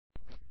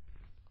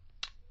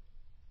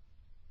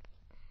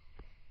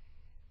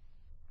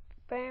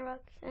Brian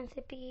Rock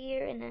Sensipi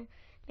here, and I'm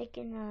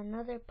making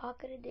another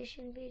Pocket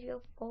Edition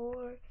video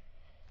for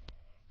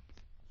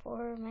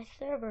my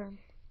server. I'm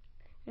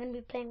gonna be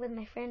playing with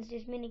my friends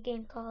this mini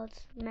game called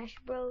Smash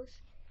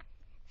Bros.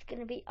 It's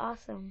gonna be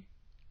awesome,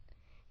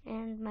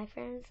 and my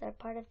friends are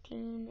part of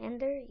Team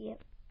Ender.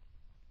 Yep,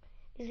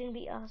 it's gonna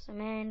be awesome,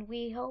 and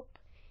we hope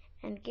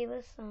and give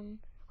us some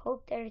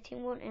hope that our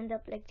team won't end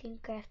up like Team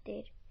Craft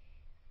did.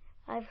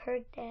 I've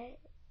heard that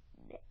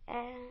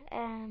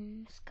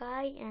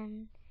Sky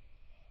and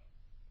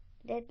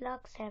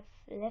Deadlocks have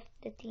left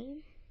the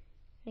team.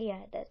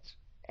 Yeah,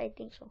 I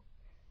think so.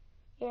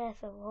 Yeah,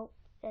 so hope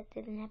that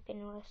didn't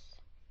happen to us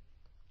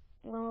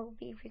when we'll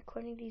be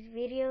recording these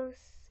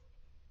videos.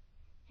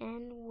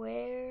 And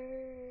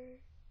we're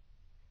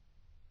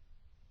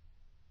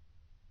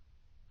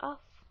off.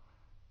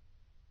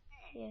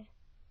 Yeah.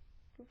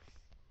 Oops.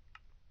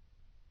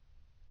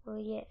 Well,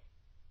 yeah.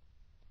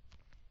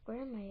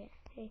 Where am I at?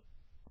 Hey.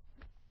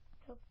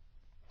 Help.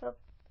 Help.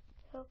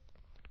 Help.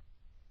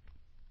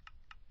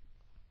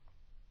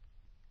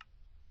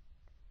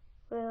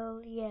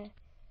 Well, yeah.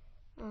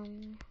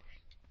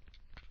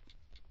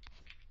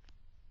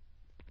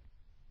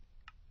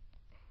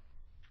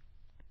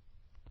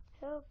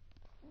 Help.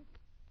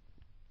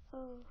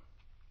 Oh.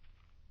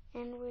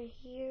 And we're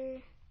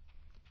here.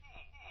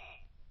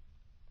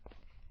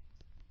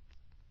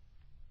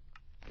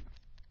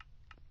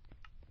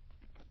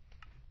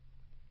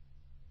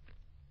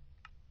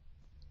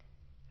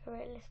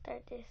 Alright, let's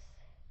start this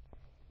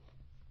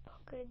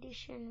Pocket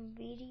Edition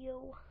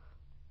video.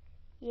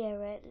 Yeah,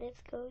 right,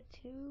 let's go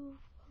to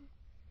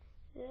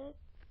the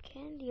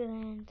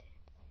Candyland.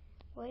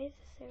 Why is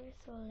the server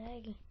so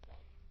laggy?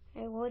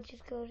 I will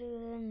just go to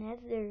the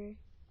Nether.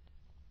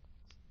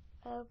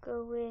 I'll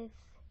go with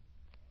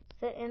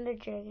the Ender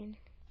Dragon.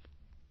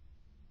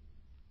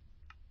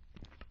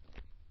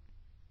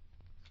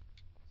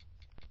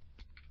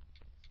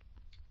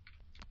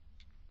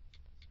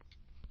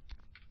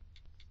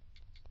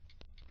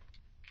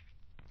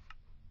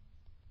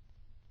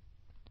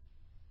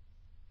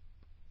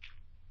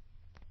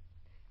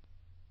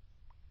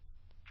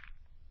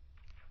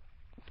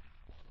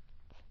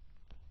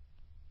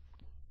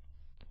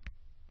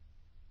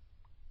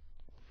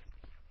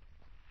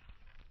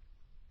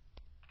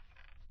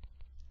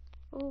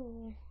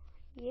 Ooh,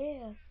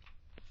 yeah.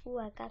 Ooh,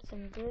 I got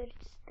some good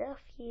stuff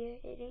here.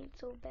 It ain't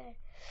so bad.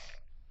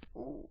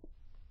 Ooh.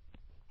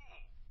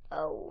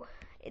 Oh,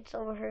 it's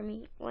overheard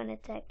me. One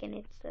attack and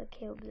it's a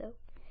kill blow.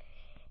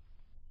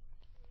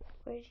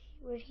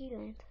 Where'd he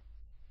land?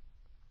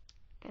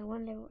 I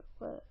wonder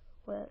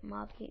what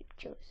mob he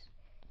chose.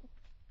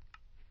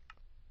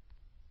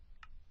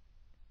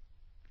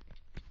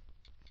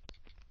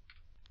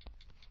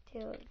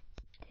 Till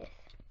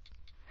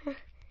death.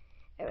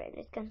 Alright,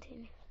 let's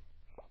continue.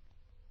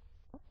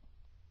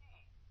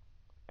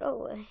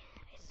 Oh,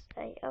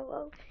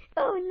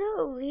 oh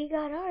no, he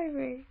got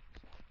armor.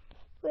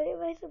 What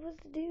am I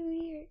supposed to do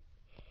here?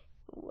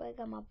 Ooh, I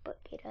got my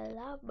bucket of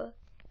lava.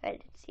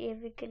 Alright, let's see if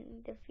we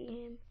can defeat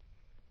him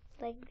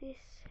like this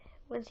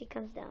once he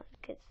comes down,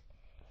 because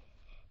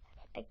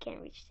I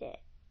can't reach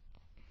that.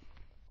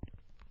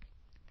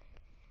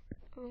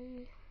 How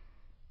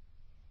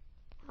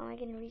am I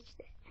gonna reach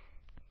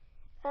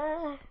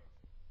that?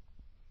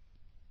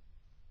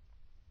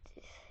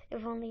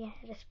 If only I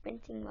had a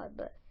sprinting mod,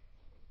 but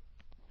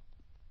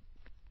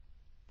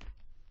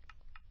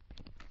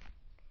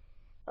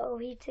oh,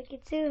 he took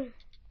it too.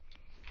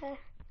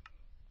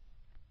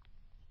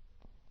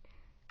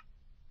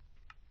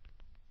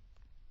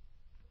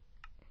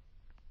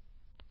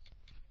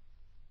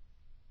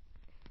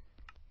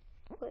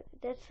 What?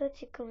 That's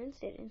such a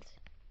coincidence.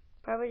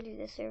 Probably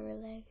the server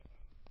lag.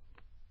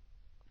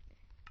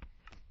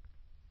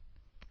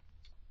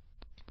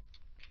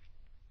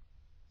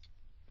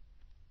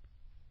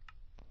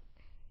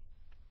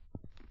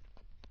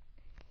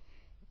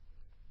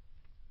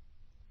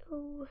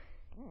 Oh,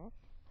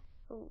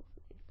 oh,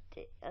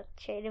 I'll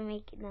try to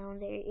make it down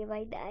there. If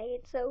I die,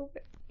 it's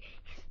over.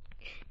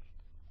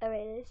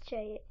 Alright, let's try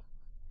it.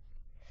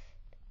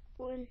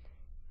 1,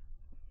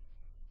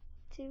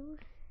 2.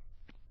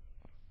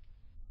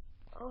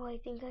 Oh, I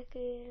think I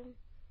could.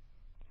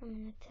 I'm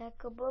gonna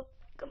attack above.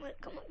 Come on,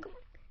 come on, come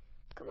on.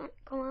 Come on,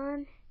 come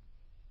on.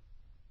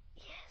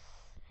 Yes,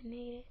 I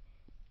made it.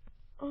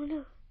 Oh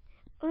no.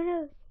 Oh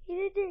no, he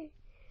did it.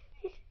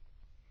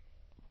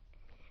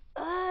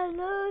 Oh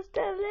no,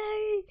 stop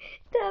lagging.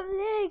 Stop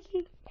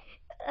lagging.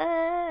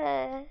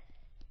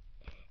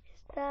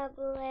 Stop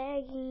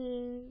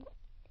lagging.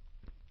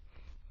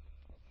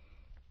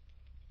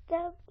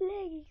 Stop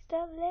lagging.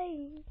 Stop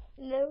lagging.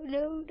 No,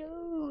 no,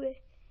 no.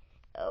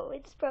 Oh,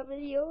 it's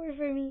probably over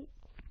for me.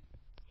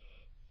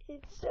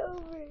 It's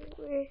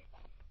over.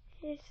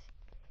 It's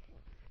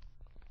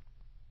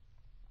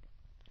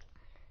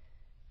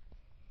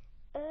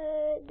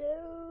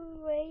no.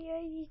 Why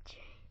are you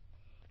trying?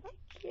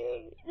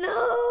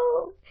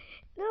 No,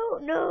 no,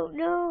 no,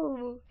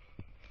 no.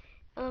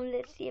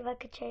 Let's see if I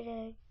could try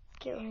to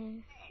kill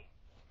him.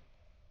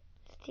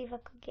 Let's see if I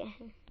could get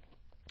him.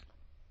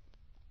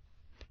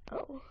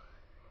 Oh,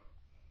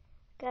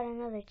 got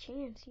another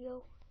chance,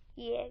 yo.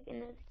 Yeah,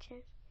 another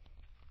chance.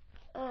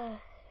 Got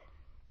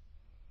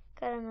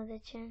another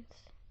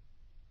chance.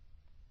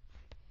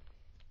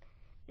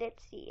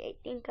 Let's see, I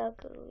think I'll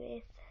go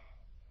with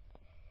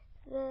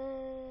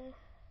the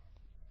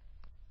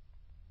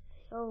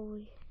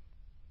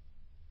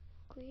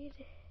squid.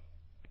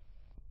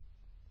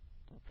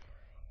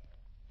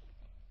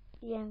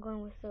 Yeah, I'm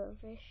going with the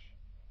fish.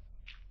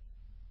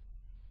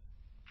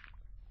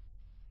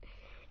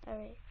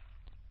 Alright.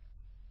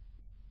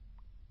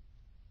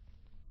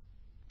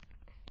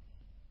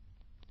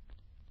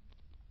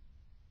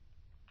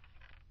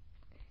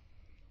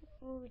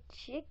 Ooh,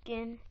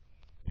 chicken.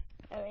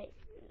 Alright,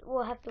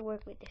 we'll have to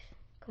work with this.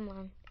 Come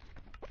on.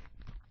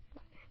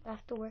 I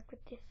have to work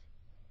with this.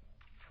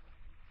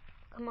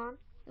 Come on,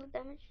 no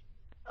damage.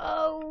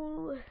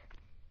 Oh!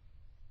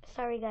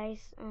 Sorry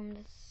guys,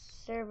 the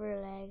server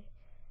lag.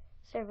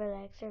 Server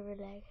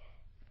lag.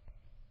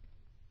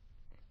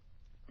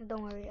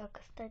 Don't worry, I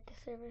can start the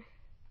server.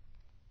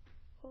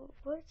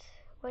 What?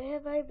 Why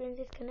have I been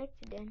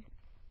disconnected then?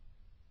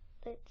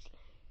 Let's see.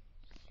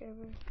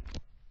 Server.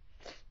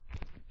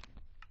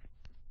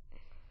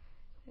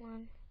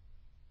 One.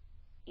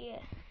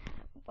 Yeah.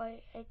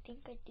 Why? I think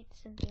I did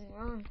something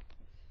wrong.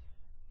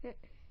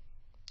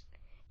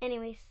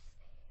 Anyways.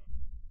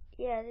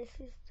 Yeah, this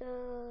is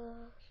the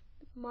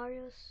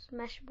Mario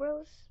Smash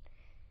Bros.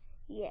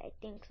 Yeah, I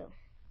think so.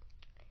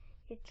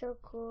 It's so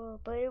cool,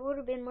 but it would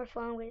have been more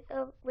fun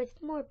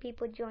with more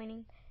people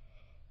joining.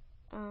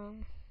 I'll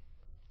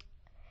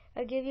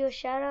give you a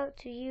shout out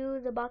to you,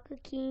 the Baka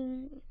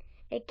King,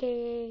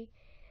 aka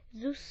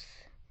Zeus.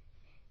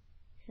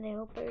 And I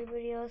hope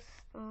everybody else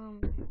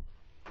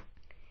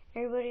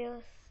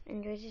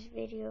enjoys this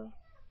video.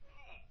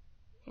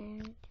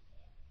 And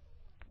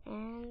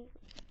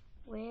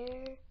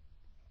we're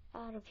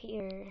out of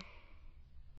here.